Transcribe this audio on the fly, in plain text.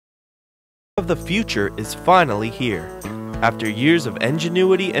the future is finally here. After years of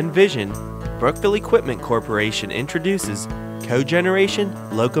ingenuity and vision, Brookville Equipment Corporation introduces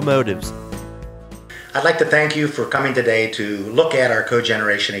CoGeneration Locomotives. I'd like to thank you for coming today to look at our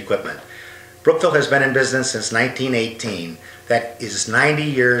cogeneration equipment. Brookville has been in business since 1918. That is 90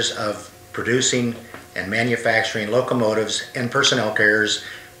 years of producing and manufacturing locomotives and personnel carriers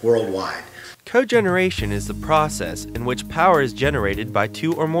worldwide. Cogeneration is the process in which power is generated by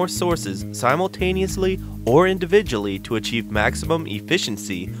two or more sources simultaneously or individually to achieve maximum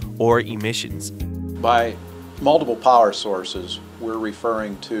efficiency or emissions. By multiple power sources, we're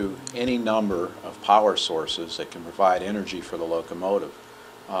referring to any number of power sources that can provide energy for the locomotive.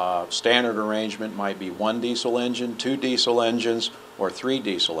 Standard arrangement might be one diesel engine, two diesel engines, or three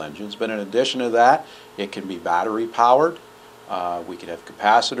diesel engines, but in addition to that, it can be battery powered. We could have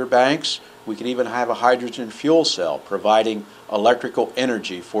capacitor banks. We could even have a hydrogen fuel cell providing electrical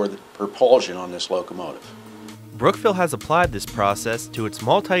energy for the propulsion on this locomotive. Brookville has applied this process to its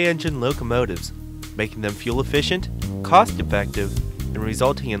multi-engine locomotives, making them fuel efficient, cost effective, and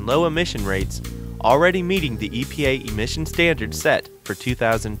resulting in low emission rates, already meeting the EPA emission standard set for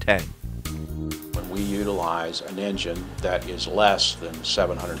 2010. When we utilize an engine that is less than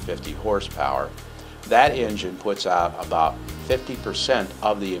 750 horsepower, that engine puts out about 50%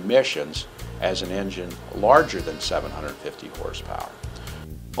 of the emissions as an engine larger than 750 horsepower.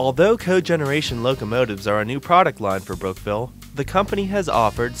 Although cogeneration locomotives are a new product line for Brookville, the company has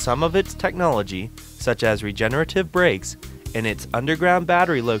offered some of its technology, such as regenerative brakes, in its underground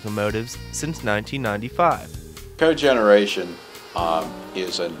battery locomotives since 1995. Cogeneration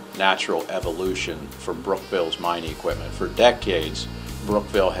is a natural evolution from Brookville's mining equipment. For decades,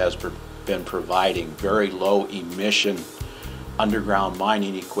 Brookville has been providing very low emission underground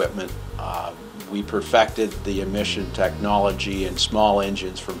mining equipment. We perfected the emission technology in small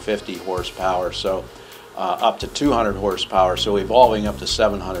engines from 50 horsepower, so up to 200 horsepower, so evolving up to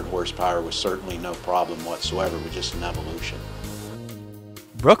 700 horsepower was certainly no problem whatsoever, but just an evolution.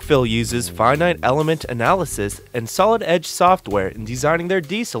 Brookville uses finite element analysis and solid edge software in designing their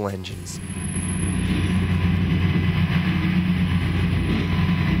diesel engines.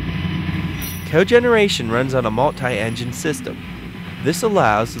 Cogeneration runs on a multi-engine system. This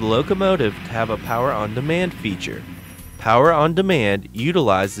allows the locomotive to have a power on demand feature. Power on demand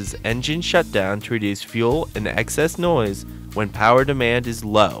utilizes engine shutdown to reduce fuel and excess noise when power demand is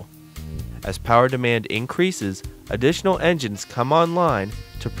low. As power demand increases, additional engines come online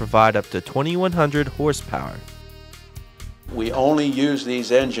to provide up to 2100 horsepower. We only use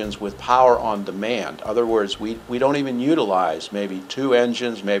these engines with power on demand. In other words, we don't even utilize maybe two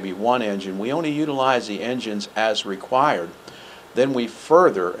engines, maybe one engine. We only utilize the engines as required. Then we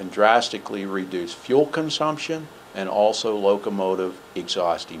further and drastically reduce fuel consumption and also locomotive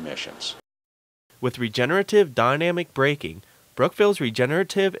exhaust emissions. With regenerative dynamic braking, Brookville's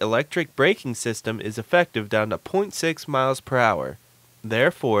regenerative electric braking system is effective down to 0.6 miles per hour.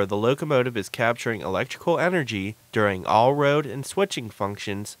 Therefore, the locomotive is capturing electrical energy during all road and switching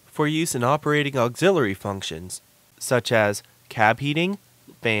functions for use in operating auxiliary functions, such as cab heating,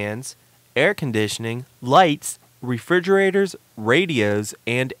 fans, air conditioning, lights, refrigerators, radios,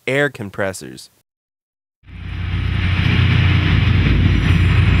 and air compressors.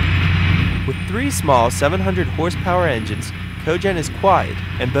 With three small 700 horsepower engines, Cogen is quiet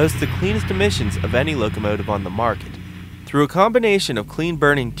and boasts the cleanest emissions of any locomotive on the market. Through a combination of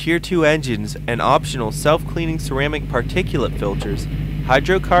clean-burning Tier 2 engines and optional self-cleaning ceramic particulate filters,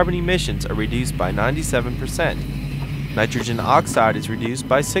 hydrocarbon emissions are reduced by 97%. Nitrogen oxide is reduced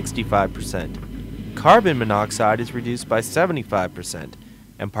by 65%. Carbon monoxide is reduced by 75%,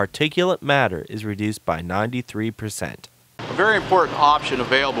 and particulate matter is reduced by 93%. A very important option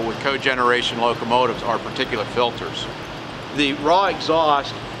available with cogeneration locomotives are particulate filters. The raw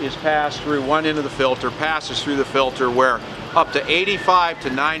exhaust is passed through one end of the filter, passes through the filter where up to 85 to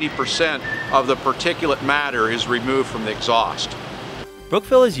 90% of the particulate matter is removed from the exhaust.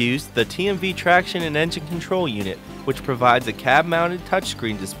 Brookville has used the TMV traction and engine control unit, which provides a cab-mounted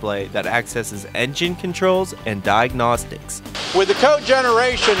touchscreen display that accesses engine controls and diagnostics. With the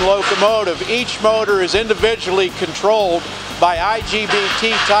cogeneration locomotive, each motor is individually controlled by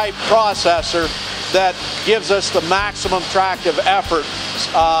IGBT type processor that gives us the maximum tractive effort,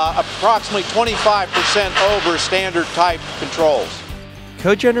 approximately 25% over standard type controls.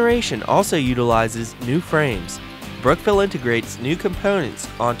 Cogeneration also utilizes new frames. Brookville integrates new components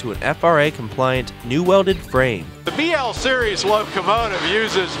onto an FRA-compliant new welded frame. The BL series locomotive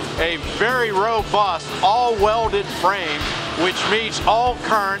uses a very robust all-welded frame which meets all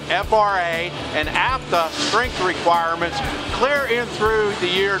current FRA and APTA strength requirements clear in through the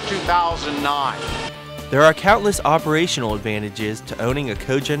year 2009. There are countless operational advantages to owning a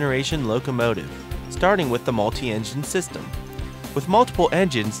cogeneration locomotive, starting with the multi-engine system. With multiple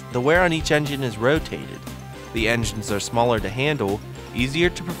engines, the wear on each engine is rotated. The engines are smaller to handle, easier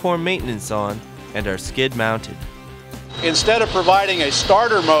to perform maintenance on, and are skid mounted. Instead of providing a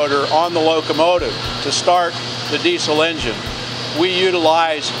starter motor on the locomotive to start the diesel engine, we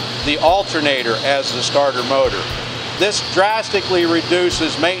utilize the alternator as the starter motor. This drastically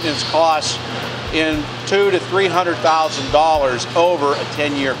reduces maintenance costs in $200,000 to $300,000 over a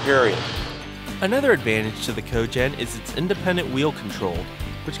 10-year period. Another advantage to the Cogen is its independent wheel control,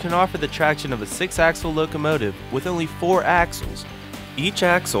 which can offer the traction of a 6-axle locomotive with only 4 axles. Each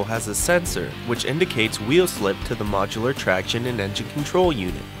axle has a sensor which indicates wheel slip to the modular traction and engine control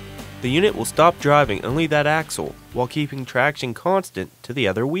unit. The unit will stop driving only that axle while keeping traction constant to the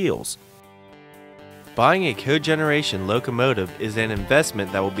other wheels. Buying a cogeneration locomotive is an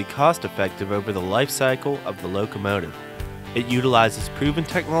investment that will be cost-effective over the life cycle of the locomotive. It utilizes proven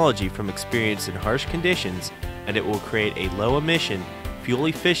technology from experience in harsh conditions, and it will create a low-emission,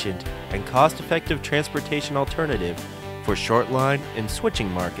 fuel-efficient, and cost-effective transportation alternative for short line and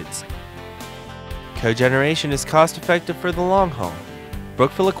switching markets. Cogeneration is cost-effective for the long haul.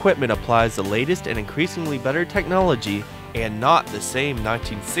 Brookville equipment applies the latest and increasingly better technology and not the same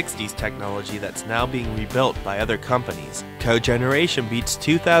 1960s technology that's now being rebuilt by other companies. Cogeneration beats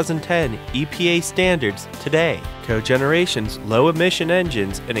 2010 EPA standards today. Cogeneration's low-emission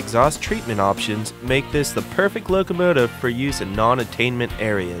engines and exhaust treatment options make this the perfect locomotive for use in non-attainment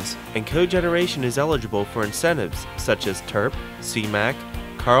areas, and cogeneration is eligible for incentives such as TERP, CMAQ,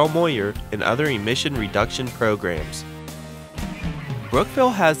 Carl Moyer, and other emission reduction programs. Brookville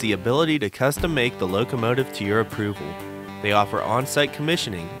has the ability to custom make the locomotive to your approval. They offer on-site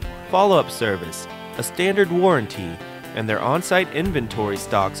commissioning, follow-up service, a standard warranty, and their on-site inventory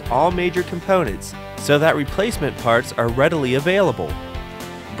stocks all major components so that replacement parts are readily available.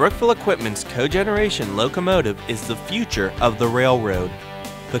 Brookville Equipment's cogeneration locomotive is the future of the railroad.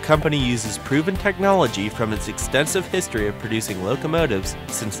 The company uses proven technology from its extensive history of producing locomotives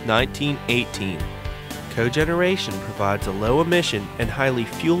since 1918. Cogeneration provides a low-emission and highly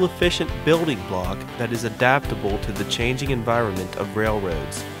fuel-efficient building block that is adaptable to the changing environment of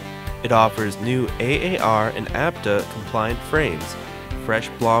railroads. It offers new AAR and APTA compliant frames, fresh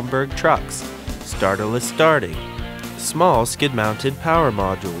Blomberg trucks, starterless starting, small skid-mounted power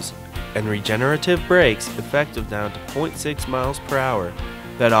modules, and regenerative brakes effective down to 0.6 miles per hour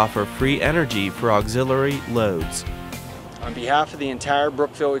that offer free energy for auxiliary loads. On behalf of the entire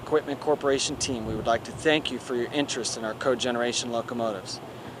Brookville Equipment Corporation team, we would like to thank you for your interest in our cogeneration locomotives.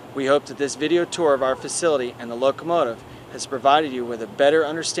 We hope that this video tour of our facility and the locomotive has provided you with a better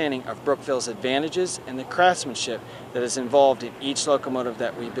understanding of Brookville's advantages and the craftsmanship that is involved in each locomotive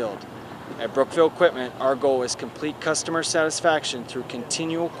that we build. At Brookville Equipment, our goal is complete customer satisfaction through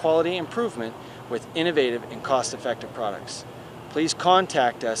continual quality improvement with innovative and cost-effective products. Please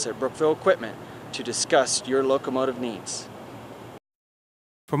contact us at Brookville Equipment to discuss your locomotive needs.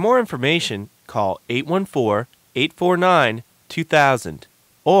 For more information, call 814-849-2000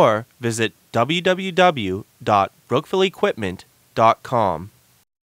 or visit www.brookvilleequipment.com.